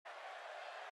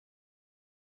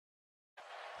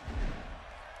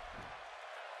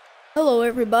Hello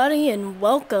everybody and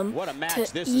welcome What a match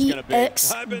to this is gonna be.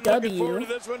 EXW. I've been looking forward to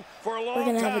this one for a long We're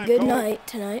gonna time, have a good Cole. night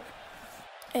tonight.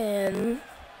 And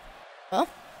well,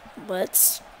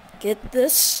 let's get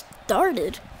this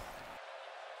started.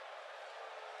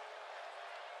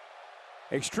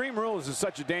 Extreme Rules is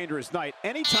such a dangerous night.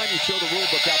 Anytime you throw the rule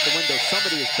book out the window,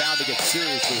 somebody is bound to get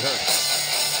seriously hurt.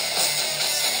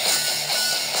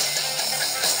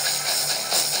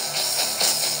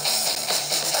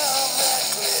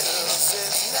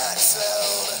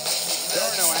 There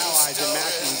are no allies in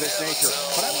matches of this nature,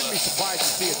 but I wouldn't be surprised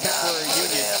to see a temporary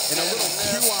union and a little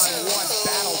two-on-one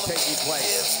battle taking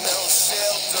place.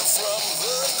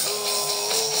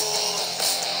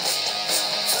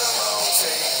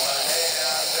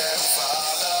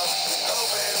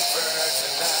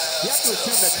 You have to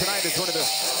assume that tonight is one of the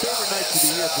favorite nights of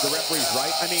the year for the referees,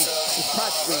 right? I mean, there's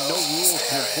practically no rules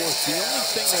to enforce. The only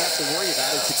thing they have to worry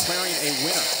about is declaring a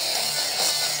winner.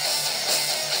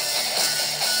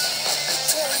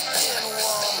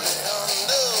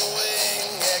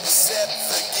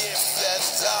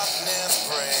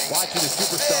 Watching the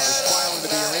superstars file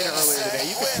into the arena earlier today,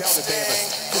 you could tell that they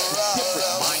have just a different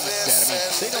mindset. I mean,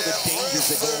 they know the dangers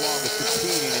that go along with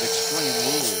competing in Extreme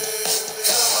Rules.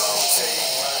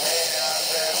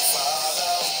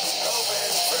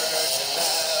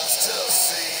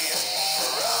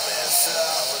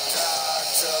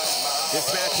 This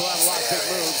match will have a lot of big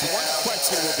moves. One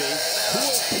question will be, who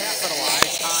will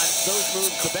capitalize on those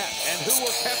moves the best? And who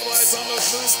will capitalize on those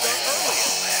moves the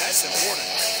earliest? That's important.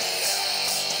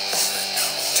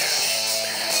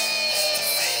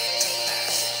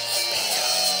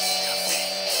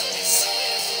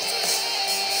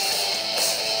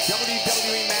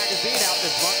 WWE Magazine out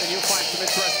this month, and you'll find some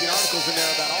interesting articles in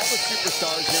there about all the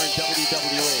superstars here in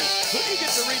WWE. Who do you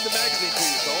get to read the magazine to,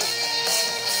 Cole?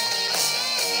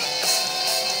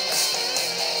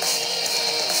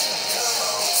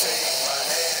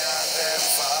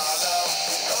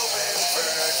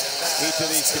 Each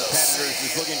of these competitors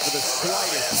is looking for the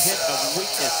slightest hint of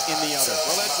weakness in the other.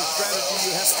 Well, that's a strategy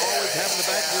you have to always have in the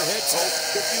back of your head, Cole.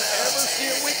 If you ever see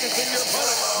a weakness in your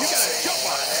opponent, you got to jump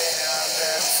on it.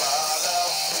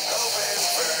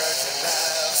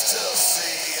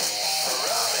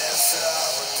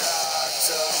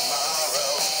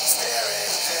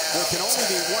 There can only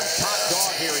be one top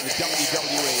dog here in the WWE,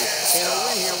 and a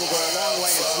win here will go a long way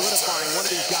in solidifying one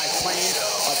of these guys' claims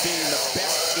of being the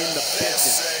best in the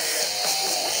business.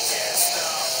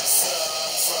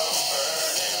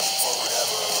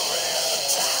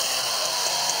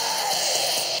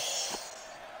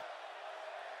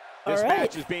 This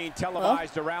match is being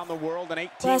televised around the world in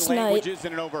 18 languages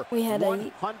and in over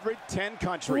 110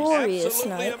 countries.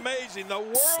 Absolutely amazing. The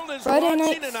world is Friday watching,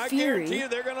 Night and I Fury guarantee you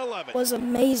they're going to love it. Was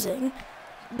amazing.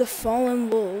 The Fallen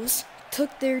Wolves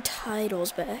took their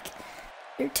titles back,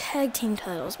 their tag team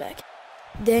titles back.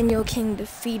 Daniel King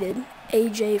defeated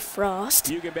AJ Frost.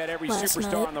 You can bet every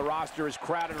superstar on the roster is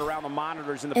crowded around the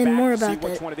monitors in the and back more to see about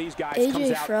which that. one of these guys AJ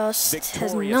comes out Frost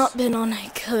victorious. has not been on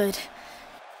a good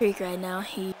streak right now.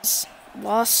 He's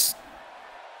lost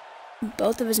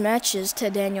both of his matches to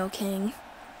Daniel King.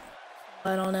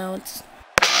 I don't know. It's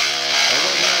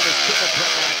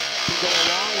can go a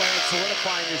long way in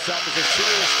solidifying yourself as a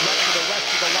serious threat to the rest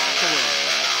of the locker room.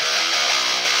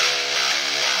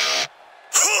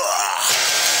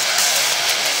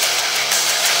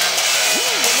 Woo,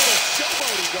 a little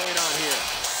showboating going on here.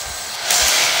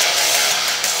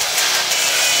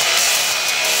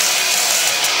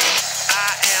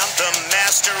 I am the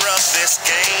master of this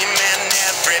game, and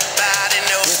everybody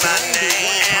knows my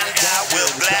name. And I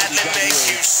will gladly make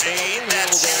you see that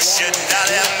you should not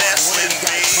have messed with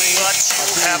me. But you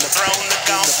have thrown the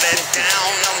gauntlet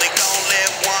down, only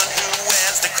gauntlet one who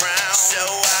wears the crown. So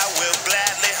I will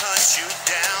gladly hunt you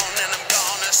down, and I'm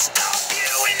gonna stomp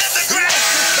you into the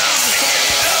ground.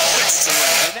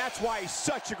 And that's why he's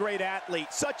such a great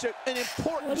athlete, such an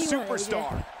important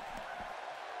superstar.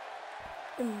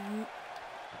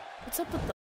 What's up with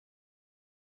the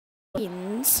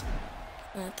beans?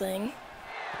 Nothing.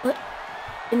 What?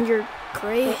 In your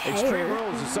gray hair? Extreme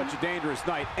Rules is such a dangerous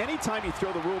night. Anytime you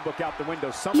throw the rule book out the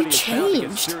window, somebody is bound to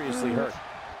get seriously hurt.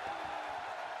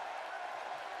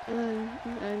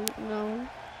 No.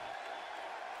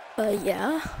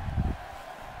 Yeah.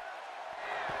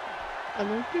 I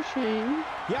don't shame.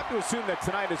 You have to assume that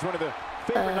tonight is one of the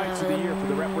favorite nights of the year for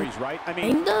the referees, right? I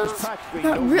mean, kind of. there's practically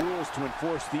no rules to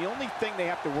enforce. The only thing they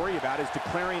have to worry about is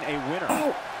declaring a winner.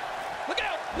 Oh. Look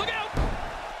out! Look out!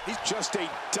 He's just a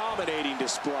dominating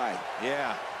display.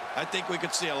 Yeah, I think we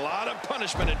could see a lot of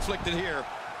punishment inflicted here.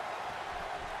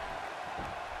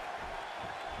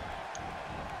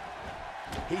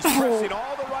 He's pressing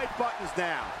all the right buttons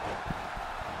now.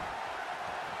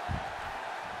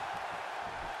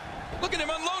 Look at him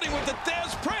unloading with the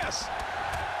Dez press.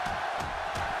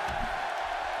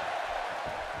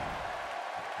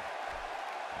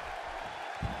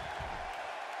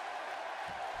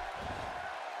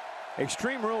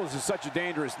 Extreme Rules is such a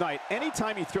dangerous night.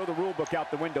 Anytime you throw the rule book out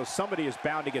the window, somebody is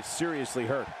bound to get seriously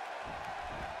hurt.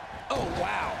 Oh,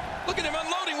 wow. Look at him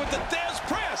unloading with the Dez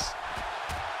press.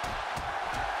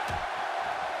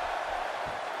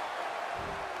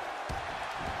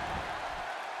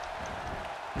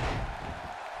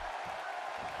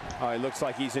 It looks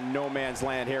like he's in no man's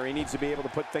land here. He needs to be able to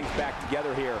put things back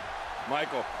together here.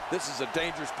 Michael, this is a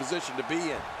dangerous position to be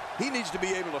in. He needs to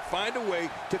be able to find a way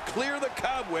to clear the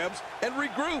cobwebs and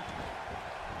regroup.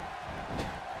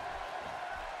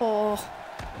 Oh.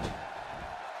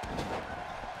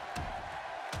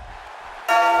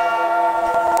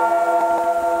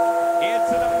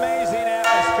 It's an amazing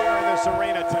atmosphere in this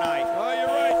arena tonight. Oh, you're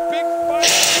right. Big fight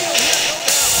deal here, no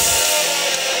doubt.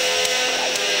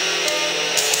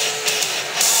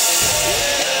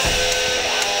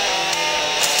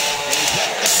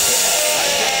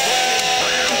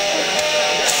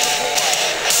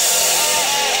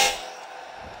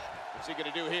 What's he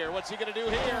gonna do here? What's he gonna do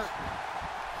here?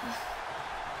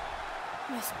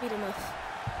 My speed enough.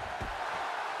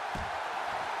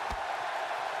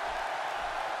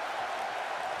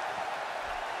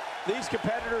 These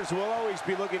competitors will always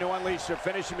be looking to unleash their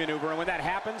finishing maneuver, and when that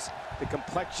happens, the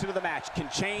complexion of the match can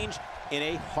change in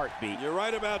a heartbeat. You're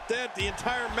right about that. The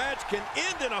entire match can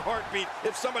end in a heartbeat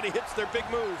if somebody hits their big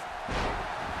move.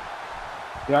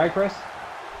 You all right, Chris?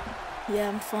 Yeah,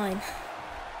 I'm fine.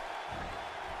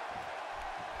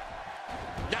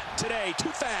 Not today, too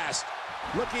fast.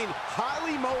 Looking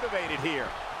highly motivated here.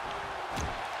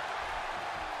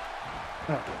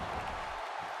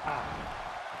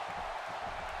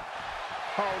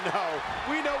 Oh no,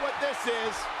 we know what this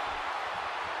is.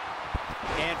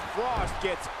 And Frost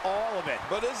gets all of it.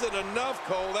 But is it enough,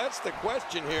 Cole? That's the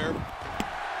question here.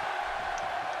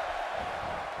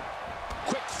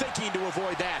 Quick thinking to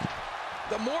avoid that.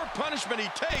 The more punishment he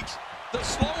takes, the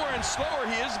slower and slower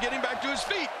he is getting back to his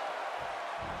feet.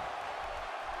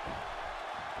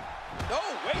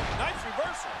 Oh, wait, nice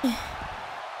reversal.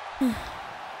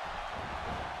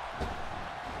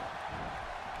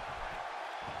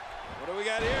 What do we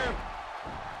got here?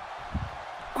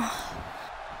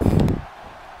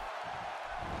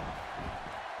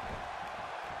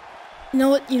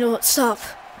 You know what, stop.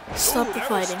 Stop Ooh, the that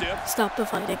was fighting. stiff. Stop the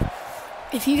fighting.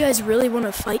 If you guys really want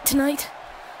to fight tonight,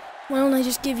 why don't I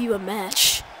just give you a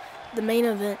match? The main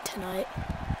event tonight.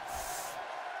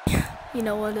 You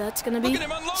know what that's gonna be? Look at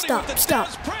him unloading Stop, with the stop.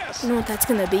 Dez press. You know what that's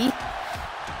gonna be?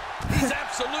 He's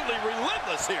absolutely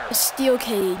relentless here. A steel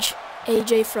cage,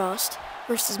 AJ Frost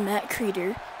versus Matt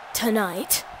Creeder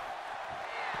tonight.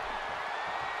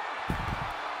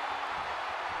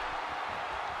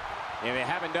 If you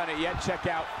haven't done it yet, check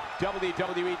out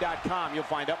WWE.com. You'll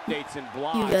find updates and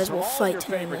blogs. You guys from will all fight your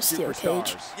tonight in favorite a steel superstars.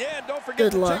 cage. Yeah, and don't forget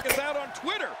Good to luck. check us out on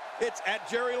Twitter. It's at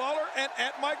Jerry Lawler and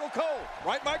at Michael Cole.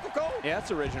 Right, Michael Cole? Yeah,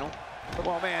 that's original.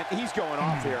 Well, man, he's going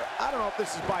off here. I don't know if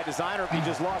this is by design or if he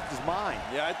just lost his mind.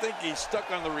 Yeah, I think he's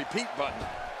stuck on the repeat button.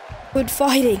 Good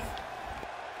fighting.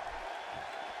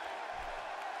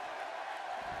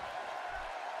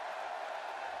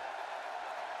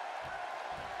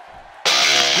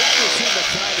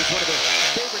 Tonight is one of the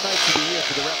favorite nights of the year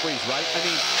for the referees, right? I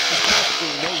mean, there's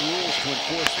practically no rules to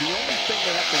enforce. The only thing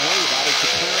they have to worry about is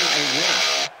declaring a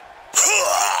winner.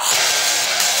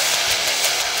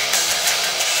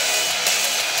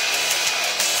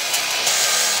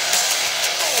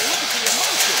 Oh, look at the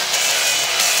emotion.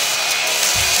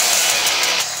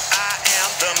 I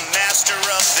am the master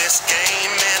of this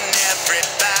game, and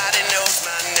everybody knows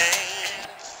my name.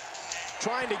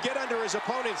 Trying to get under his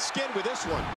opponent's skin with this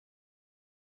one.